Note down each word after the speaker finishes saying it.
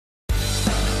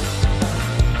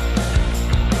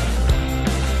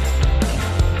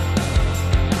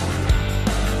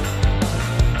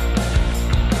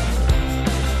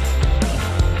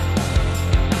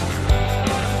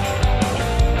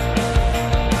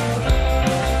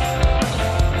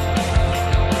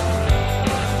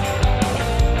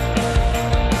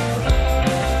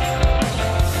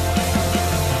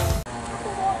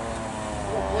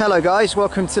Hello guys,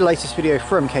 welcome to the latest video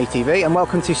from KTV and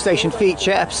welcome to Station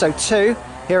Feature episode 2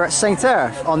 here at St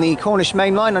Erth on the Cornish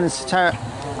main line and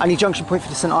the junction point for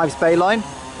the St Ives Bay line.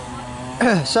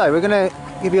 So we're going to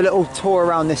give you a little tour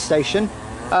around this station.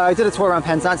 I did a tour around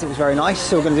Penzance, it was very nice,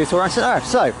 so we're going to do a tour around St Erth.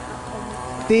 So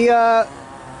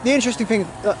the interesting thing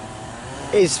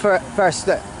is first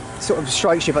that sort of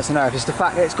strikes you about St Erth is the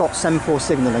fact that it's got semaphore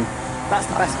signalling. That's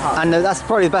the best part. And that's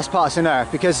probably the best part of St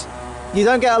Erth because you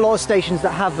don't get a lot of stations that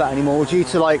have that anymore due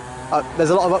to there's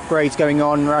a lot of upgrades going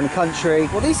on around the country.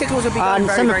 Well, these signals will be going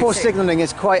very, semaphore very signalling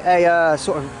is quite a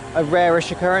sort of a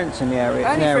rare-ish occurrence in the area.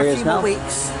 Only for a few more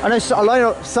weeks. I know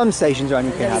some stations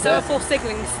only can have it. Semaphore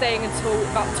signalling is staying until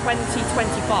about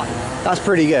 2025. That's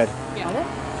pretty good. Yeah.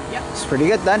 Yep. It's pretty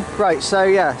good then. Right, so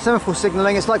yeah, semaphore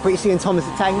signalling, it's like what you see in Thomas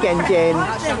the Tank Engine.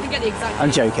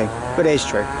 I'm joking, but it is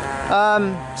true.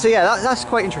 So yeah, that's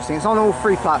quite interesting. It's on all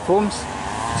three platforms.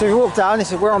 So if you walk down,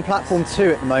 we're on platform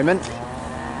 2 at the moment.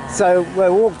 So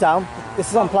we'll walk down. This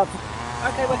is on platform.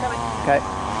 Okay, we're coming. Okay,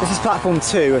 this is platform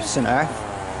 2 of St Erth,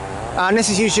 and this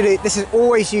is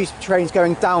always used for trains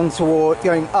going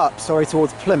up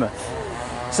towards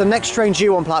Plymouth. So the next train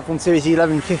due on platform 2 is the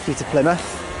 11:50 to Plymouth,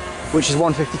 which is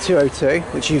 1:52:02,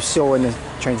 which you saw in the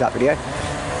Trains app video.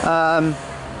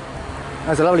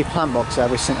 There's a lovely plant box there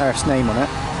with St Erth's name on it.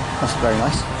 That's very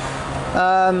nice.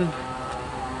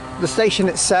 The station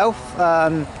itself,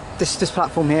 this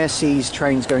platform here sees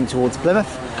trains going towards Plymouth,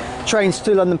 trains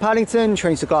to London Paddington,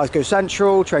 trains to Glasgow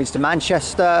Central, trains to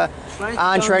Manchester,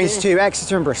 and trains to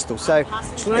Exeter and Bristol. So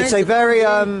it's a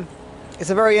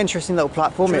very interesting little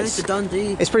platform.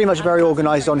 It's pretty much very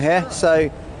organised on here. So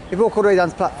if you walk all the way down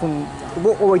to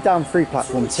walk all the way down through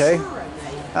platform 2,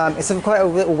 it's quite a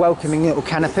little welcoming little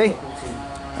canopy.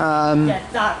 Yeah,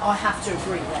 that I have to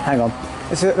agree with. Hang on.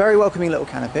 It's a very welcoming little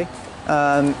canopy.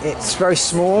 It's very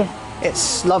small.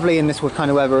 It's lovely in this kind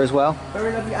of weather as well.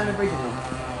 Very lovely and original.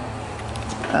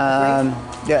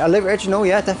 Yeah, original.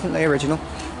 Yeah, definitely original.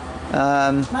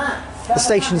 The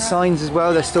station signs as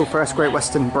well. They're still First Great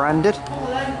Western branded,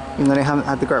 even though they haven't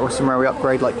had the Great Western Railway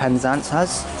upgrade like Penzance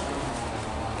has.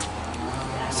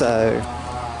 So,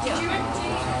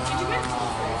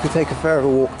 if we take a further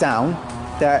walk down,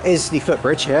 there is the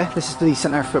footbridge here. This is the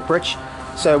St Erth footbridge.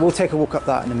 So we'll take a walk up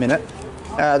that in a minute.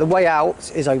 The way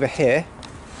out is over here.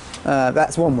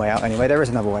 That's one way out anyway. There is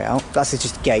another way out. That's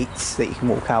just gates that you can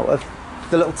walk out of.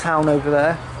 The little town over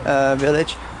there,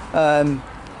 village.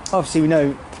 Obviously we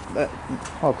know that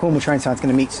Cornwall Trains Fan is going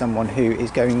to meet someone who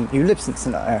lives in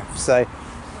St Erth. So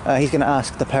he's going to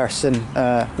ask the person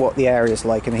what the area is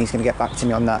like, and he's going to get back to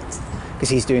me on that because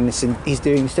he's doing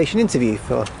the station interview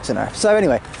for St Erth. So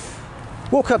anyway.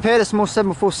 Walk up here, there's some more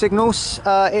semaphore signals.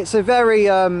 It's a very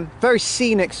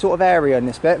scenic sort of area in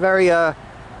this bit. A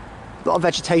lot of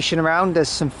vegetation around. There's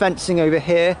some fencing over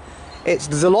here.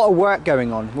 There's a lot of work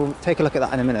going on. We'll take a look at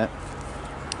that in a minute.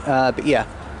 But yeah,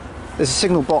 there's a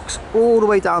signal box all the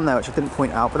way down there, which I didn't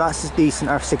point out, but that's the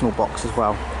St Erth signal box as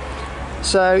well.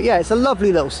 So yeah, it's a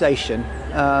lovely little station,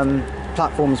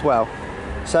 platform as well.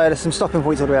 So there's some stopping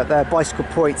points all the way up there, bicycle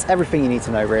points, everything you need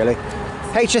to know really.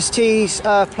 HST's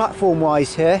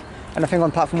platform-wise here, and I think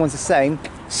on platform 1's the same.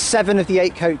 7 of the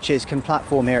 8 coaches can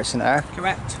platform here at St Erth.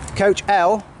 Correct. Coach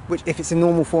L, which if it's a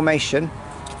normal formation,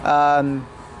 I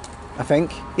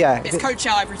think, yeah. It's Coach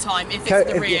L every time. If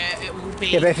it's the rear, it will be.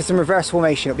 Yeah, but if it's in reverse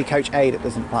formation, it'll be Coach A that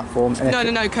doesn't platform.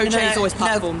 And no. Coach A is always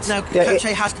platformed. No, Coach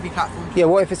A has to be platformed. Yeah,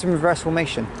 what if it's in reverse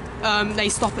formation? They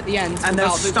stop at the end. And they'll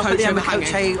stop at the end with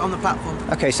Coach A on the platform.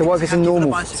 Okay, so what if it's in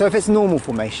normal? So if it's normal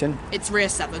formation, it's rear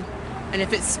 7. And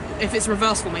if it's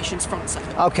reverse formation, it's front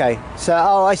 7. Okay, so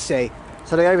I see.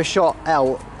 So they overshot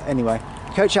L anyway.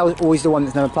 Coach L is always the one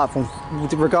that's never platformed,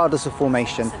 regardless of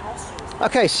formation.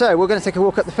 Okay, so we're going to take a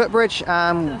walk up the footbridge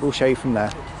and we'll show you from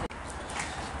there.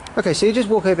 Okay, so you just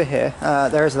walk over here.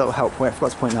 There is a little help point. I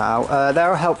forgot to point that out. There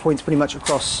are help points pretty much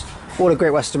across all the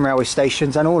Great Western Railway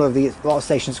stations and all of a lot of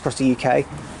stations across the UK.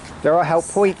 There are help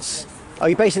points.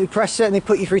 You basically press it and they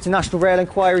put you through to National Rail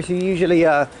Inquiries, who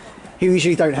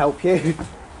usually don't help you.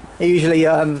 They usually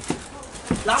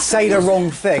say the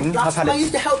wrong thing. Last time I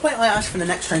used the help point, I asked for the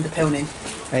next train to Pilning.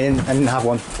 I didn't have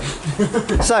one.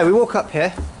 So we walk up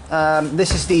here.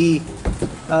 This is the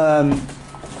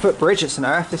footbridge at St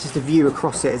Erth. This is the view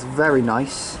across it. It's very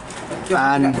nice.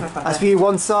 And that's view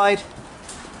one side,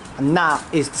 and that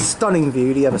is the stunning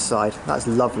view the other side. That's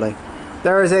lovely.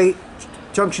 There is a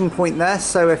junction point there,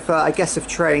 so if I guess if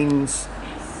trains,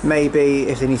 maybe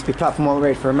if they need to be platform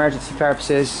operated for emergency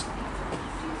purposes,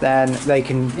 then they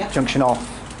can junction off.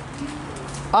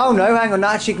 Oh no, hang on,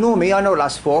 actually ignore me, I know what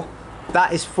that's for.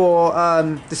 That is for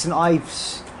the St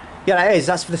Ives. Yeah, that is,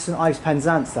 that's for the St Ives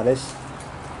Penzance, that is.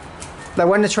 Now,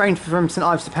 when the train from St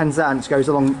Ives to Penzance goes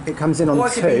along, it comes in on Or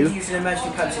it could be 2. used in emergency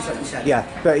purposes, like you said. Yeah,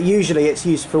 but usually it's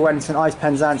used for when St Ives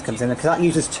Penzance comes in, because that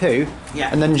uses 2, Yeah.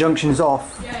 and then junctions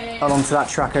off along to that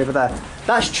track over there.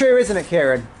 That's true, isn't it,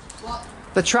 Kieran? What?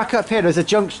 The track up here, there's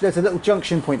a little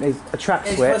junction point, there's a track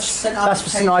It's switch. for St That's for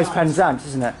St Ives Penzance,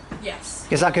 isn't it? Yes.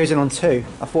 Because that goes in on 2.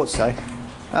 I thought so.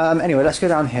 Anyway, let's go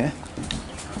down here.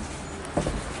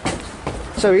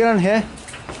 So we go down here.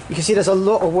 You can see there's a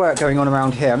lot of work going on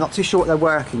around here. I'm not too sure what they're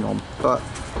working on, but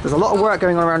there's a lot of work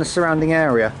going on around the surrounding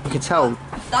area. You can tell.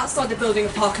 That's like they're building a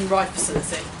park and ride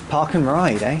facility. Park and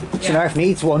ride, eh? St Erth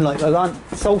needs one, like Lelant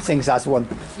Saltings has one.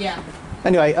 Yeah.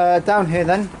 Anyway, down here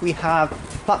then, we have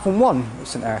platform 1 of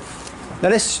St Erth. Now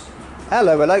this,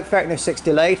 hello, 1306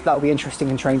 delayed. That'll be interesting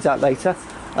in trains out later.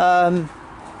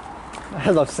 I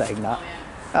love saying that.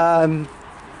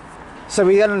 So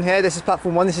we get on here, this is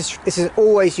platform 1. This is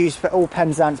always used for all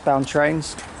Penzance bound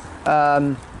trains.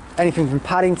 Anything from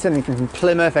Paddington, anything from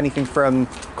Plymouth, anything from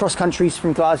cross countries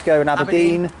from Glasgow and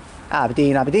Aberdeen.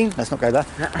 Aberdeen, let's not go there.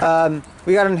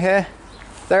 We got on here,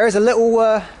 there is a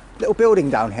little building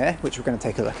down here, which we're going to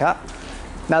take a look at.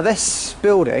 Now this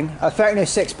building,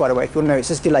 1306 by the way, if you want to know, it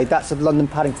says delayed, that's a London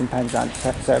Paddington Penzance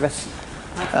service.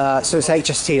 So it's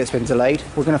HST that's been delayed.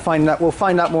 We'll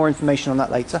find out more information on that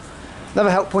later. Another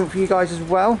help point for you guys as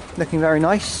well, looking very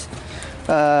nice.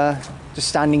 Just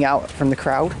standing out from the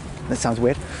crowd. That sounds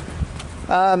weird.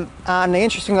 And the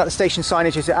interesting thing about the station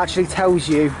signage is it actually tells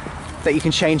you that you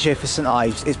can change here for St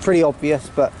Ives. It's pretty obvious,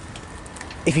 but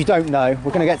if you don't know,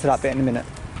 we're going to get to that bit in a minute.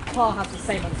 Car has the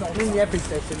same on every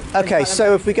station. Okay,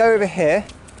 so if we go over here,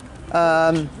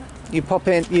 you pop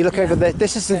in, you look over there.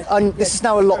 This is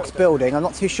now a locked building. I'm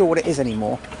not too sure what it is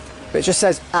anymore, but it just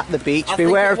says at the beach.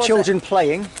 Beware of children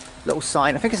playing. Little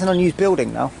sign. I think it's an unused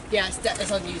building now. Yeah, it's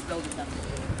unused building now.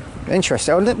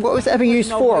 Interesting. What was it ever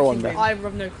used for, I wonder? I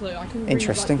have no clue. I can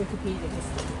Interesting. read, like,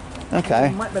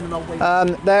 Wikipedia history.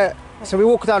 Okay. So we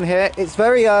walk down here. It's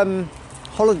very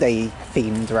holiday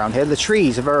themed around here. The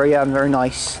trees are very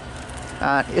nice.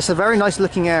 It's a very nice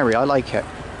looking area. I like it.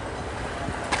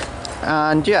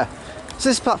 And yeah, so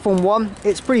this is platform 1.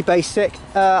 It's pretty basic.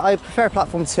 I prefer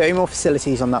platform 2. More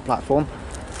facilities on that platform,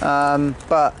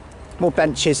 but more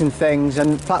benches and things.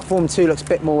 And platform 2 looks a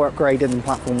bit more upgraded than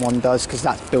platform 1 does because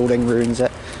that building ruins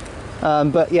it.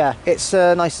 But yeah, it's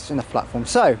a nice enough platform.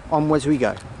 So onwards we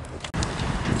go.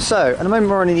 So at the moment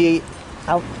we're on the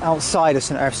outside of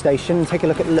St Erth station. Take a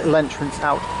look at the little entrance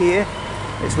out here.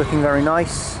 It's looking very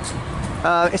nice.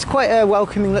 It's quite a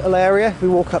welcoming little area. We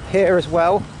walk up here as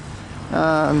well.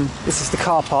 This is the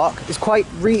car park. It's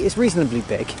reasonably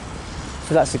big,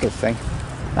 so that's a good thing.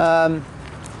 A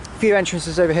few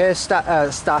entrances over here.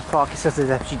 Staff park. It says there's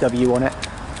FGW on it.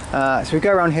 So we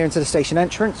go around here into the station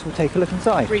entrance. We'll take a look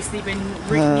inside. Recently been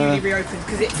newly reopened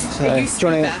because it used to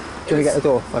be there. Do you want to get the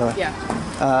door, by the way? Yeah.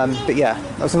 But yeah,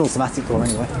 that was an automatic door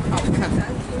anyway.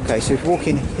 Oh, Okay, so if you walk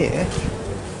in here,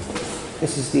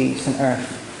 this is the St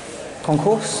Erth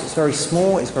concourse. It's very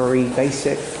small. It's very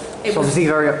basic. It's obviously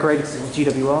very upgraded because it's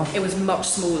GWR. It was much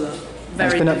smaller.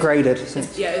 It's been upgraded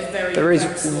since. Yeah, it was very. There is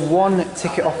very one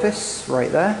ticket office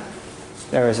right there.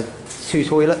 There is 2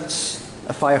 toilets,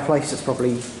 a fireplace that's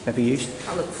probably never used.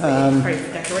 That looks great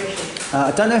for decoration.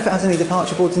 I don't know if it has any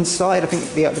departure boards inside. I think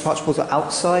the departure boards are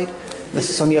outside. This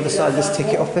is on the other side of this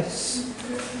ticket office,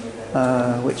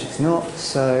 which it's not.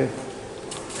 So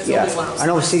yeah,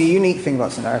 and obviously the unique thing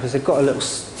about St Erth is they've got a little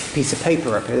piece of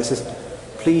paper up here that says,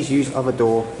 "Please use other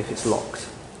door if it's locked."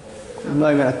 At the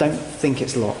moment, I don't think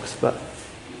it's locked, but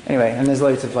anyway. And there's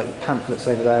loads of like pamphlets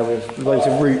over there with loads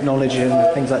of route knowledge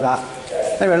and things like that.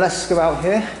 Anyway, let's go out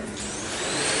here.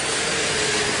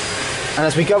 And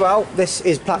as we go out, this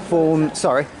is platform.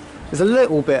 Sorry, there's a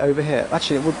little bit over here.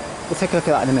 Actually, we'll take a look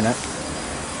at that in a minute.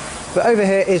 But over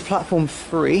here is platform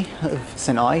 3 of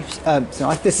St Ives.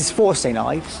 This is for St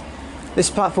Ives. This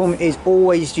platform is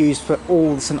always used for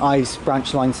all the St Ives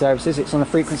branch line services. It's on a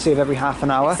frequency of every half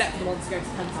an hour. Except for the ones that go to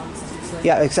Penzance, obviously.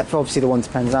 Yeah, except for obviously the one to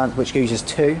Penzance, which uses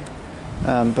 2.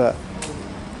 But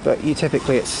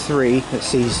typically it's 3 that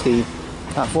sees the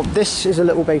platform. This is a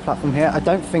little bay platform here. I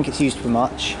don't think it's used for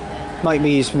much. Might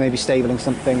be used for maybe stabling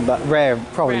something, but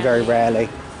probably very rarely.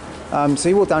 So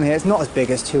you walk down here. It's not as big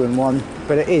as 2 and 1,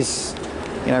 but it is,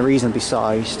 reasonably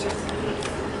sized.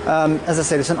 As I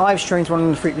say, the St Ives trains run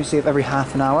on a frequency of every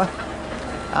half an hour,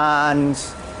 and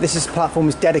this platform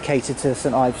is dedicated to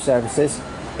St Ives services.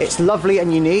 It's lovely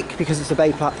and unique because it's a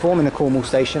bay platform in a Cornwall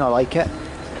station. I like it.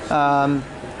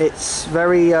 It's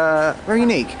very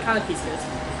unique. Canopy's good.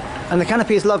 And the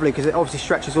canopy is lovely because it obviously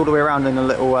stretches all the way around in a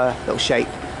little shape.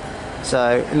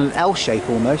 So in an L shape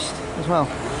almost as well.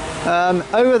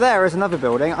 Over there is another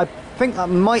building. I think that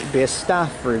might be a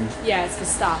staff room. Yeah, it's for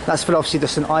staff. That's for obviously the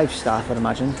St Ives staff, I'd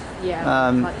imagine. Yeah,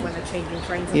 like when they're changing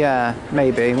trains. Yeah,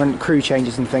 maybe when crew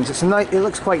changes and things. It's a nice. It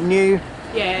looks quite new.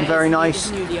 Yeah, And very nice.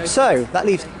 It's newly opened. So that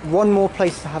leaves one more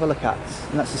place to have a look at,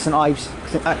 and that's the St Ives.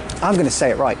 I'm going to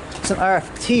say it right. St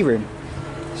Erth tea room.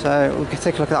 So we'll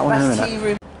take a look at that one in a minute. Tea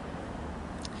room.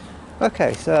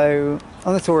 Okay, so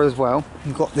on the tour as well,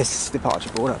 we've got this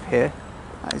departure board up here.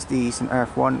 That is the St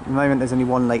Erth one. At the moment there's only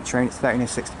one late train. It's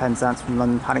 13:06 to Penzance from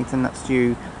London Paddington. That's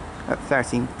due at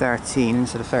 13:13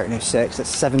 instead of 13:06. That's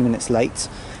 7 minutes late.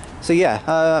 So yeah,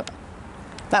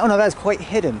 that one over there is quite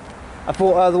hidden. I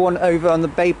thought the one over on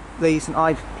the St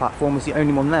Ives platform was the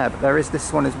only one there, but there is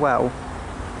this one as well.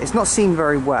 It's not seen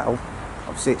very well.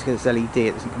 Obviously it's because it's LED,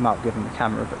 it doesn't come out given the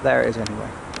camera, but there it is anyway.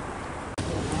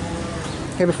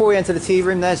 Okay, before we enter the tea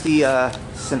room, there's the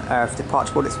St Erth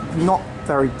departure board. It's not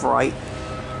very bright,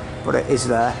 but it is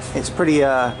there. It's pretty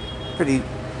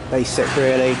basic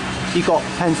really. You've got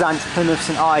Penzance, Plymouth,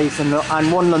 St Ives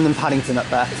and one London Paddington up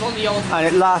there. It's on the old. And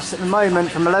it lasts at the moment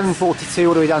from 11:42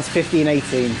 all the way down to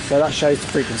 15:18, so that shows the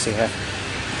frequency here.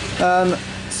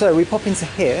 So we pop into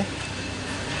here.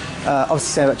 Obviously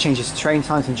saying that changes to train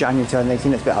times from January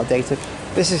 2018, it's a bit outdated.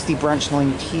 This is the branch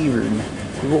line tea room.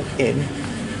 We walk in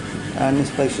and this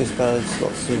place just does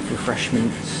lots of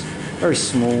refreshments. Very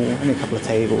small, only a couple of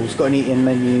tables. Got an eat-in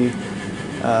menu.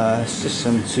 It's just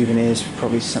some souvenirs,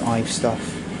 probably St Ives stuff.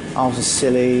 Isles of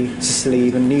Sicily,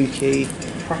 the Nuki.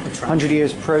 100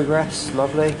 years progress,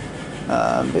 lovely.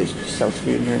 But it just sells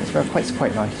food in here. It's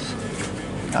quite nice.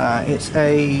 It's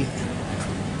a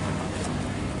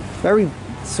very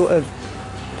sort of,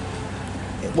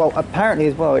 well, apparently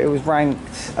as well, it was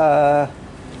ranked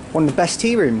one of the best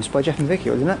tea rooms by Jeff and Vicky,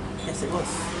 wasn't it? Yes, it was.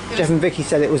 Jeff and Vicky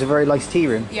said it was a very nice tea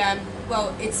room. Yeah,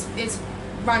 well, it's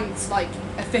ranked like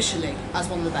officially as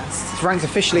one of the best. It's ranked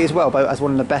officially as well, but as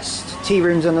one of the best tea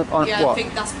rooms on Yeah, what? I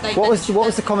think that's What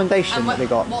was the commendation that they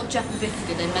got? What Jeff and Vicky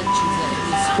did, they mentioned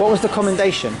that it What was the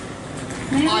commendation?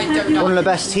 was. I don't know. One of the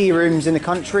best tea rooms in the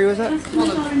country, was it?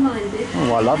 Oh,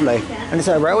 well, lovely. And it's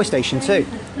at a railway station too.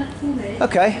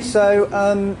 Okay, so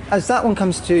as that one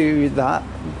comes to that,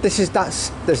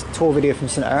 that's the tour video from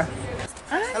St Erth.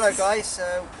 Hello guys,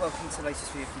 welcome to the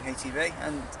latest video from Hayle TV,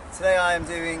 and today I am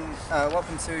doing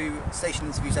welcome to Station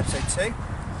Interviews episode 2.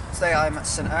 Today I'm at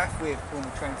St Erth with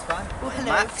Cornwall Trains Fan,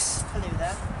 Max. Hello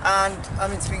there. And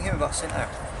I'm interviewing him about St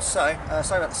Erth. So,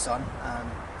 sorry about the sun,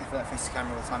 if I don't face the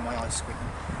camera all the time my eyes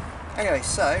squinting. Anyway,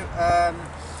 so,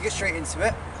 to get straight into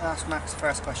it, I'll ask Max the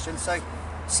first question. So,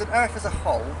 St Erth as a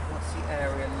whole, what's the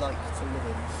area like to live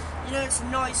in? You know, it's a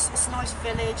nice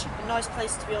village, a nice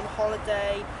place to be on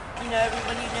holiday. You know,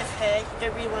 when you live here, you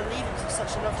don't really want to leave it because it's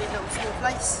such a lovely little small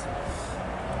place.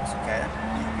 It's okay then,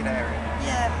 good area.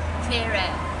 Yeah. Clear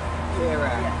air. Clear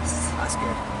air. Yes. That's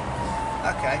good.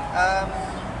 Okay,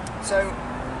 so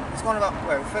it's gone about,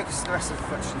 well, we'll focus the rest of the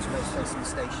questions first on the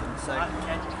station. So,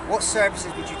 Okay. what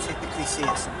services would you typically see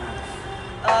at St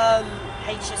Erth?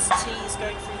 HSTs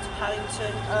going through to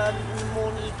Paddington. In the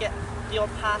morning you get the odd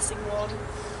passing one.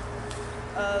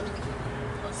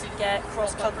 You get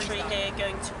cross country here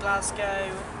going to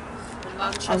Glasgow and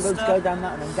Manchester. I'm going to go down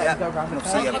that and then go around the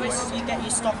See curve. you. You get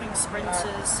your stopping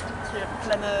sprinters to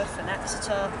Plymouth and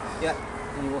Exeter. Yeah,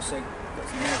 and you also got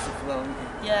some narrative as well, haven't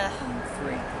you? Yeah. And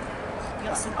 3. You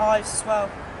got St Ives as well,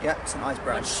 Yeah, St Ives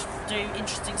branch. which do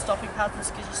interesting stopping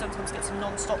patterns because you sometimes get some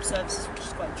non-stop services, which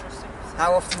is quite interesting.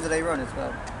 How often do they run as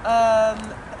well?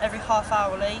 Every half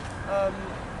hourly.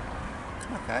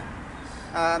 Okay.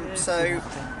 So,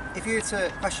 if you were to,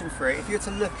 question 3, if you were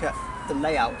to look at the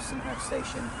layout of St Erth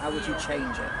Station, how would you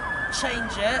change it,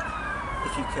 Change it.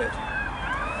 if you could?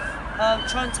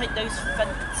 Try and take those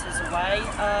fences away.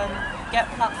 Get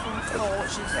platform 4,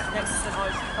 which is next to St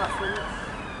Ives platform,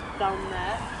 down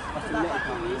there. Put that back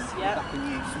in use. Yeah. Back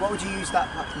in use. What would you use that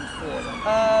platform for then?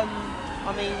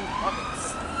 I mean,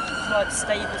 like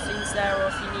stable things there,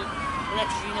 or if you need an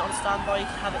extra unit on standby,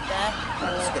 you can have it there.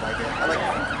 That's a good idea. I like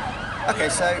that thinking. Okay,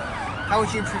 so how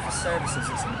would you improve the services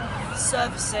at St Erth?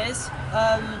 Services.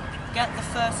 Get the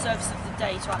first service of the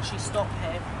day to actually stop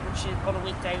here, which is on a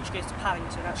weekday, which goes to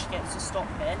Paddington, actually gets to stop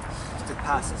here. Just it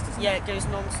passes, doesn't it? Yeah, it goes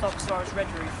non-stop as far as Red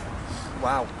Roof.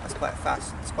 Wow, that's quite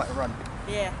fast. It's quite a run.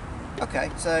 Yeah. Okay,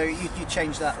 so you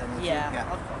change that then? Would Yeah. You?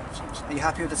 Yeah. I've got to change that. Are you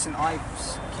happy with the St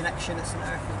Ives connection at St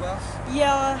Erth as well?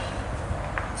 Yeah.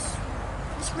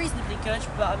 It's reasonably good,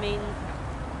 but I mean,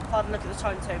 if I had a look at the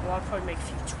timetable, I'd probably make a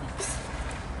few tweaks.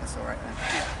 That's all right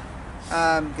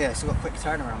then. Yeah, so got a quick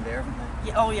turnaround there, haven't they?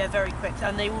 Yeah, oh yeah, very quick.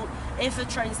 And they will, if the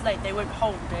train's late, they won't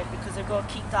hold it because they've got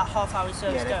to keep that half-hour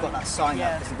service Yeah, they've going. got that sign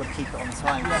up because they've got to keep it on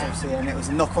time, obviously, and it was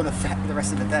a knock-on effect the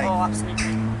rest of the day. Oh,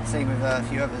 absolutely. Same with a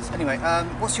few others. Anyway,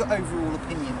 what's your overall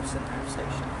opinion of St Erth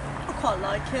Station? I quite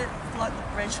like it. I like the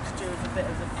bridge could do with a bit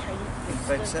of a paint.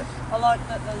 Focus it. I like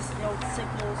that there's the old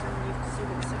signals and you can see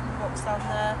the signal box down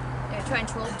there. They were trying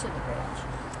to alter the bridge,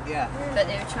 Yeah. but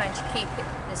they were trying to keep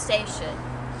the station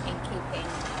in keeping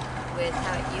with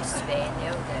how it used to be in the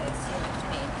old days, you know what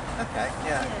I mean? Okay,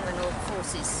 yeah. When all the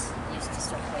forces used to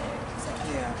stop here, etc.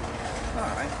 Yeah.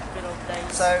 Alright. Good old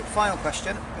days. So, final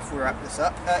question before we wrap this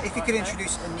up. If you could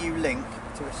introduce a new link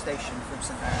to a station from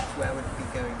St Erth, where would it be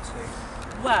going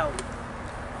to? Well,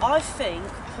 I think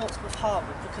Portsmouth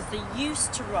Harbour, because they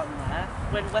used to run there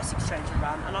when West Exchange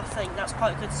ran, and I think that's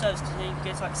quite a good service because you can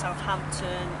go to like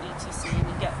Southampton, etc, and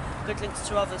you get good links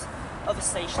to other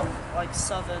stations like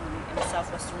Southern and South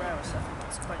Western Railway, so I think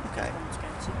it's quite a good one to go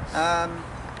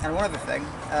to. And one other thing,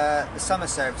 the summer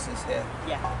services here.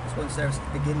 Yeah. There's one service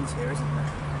that begins here, isn't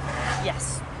there?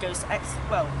 Yes, goes to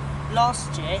well,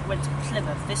 last year it went to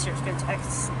Plymouth, this year it's going to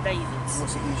St David's.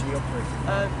 What's it usually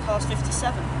operating? Class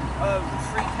 57,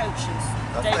 3 coaches,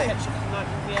 Lovely. day coach from Night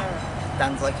Riviera.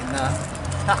 Dan's liking that.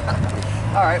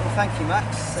 Alright, well thank you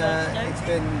Max. It's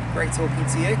been great talking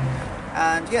to you.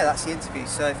 And yeah, that's the interview,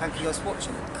 so thank you guys for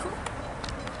watching. Cool.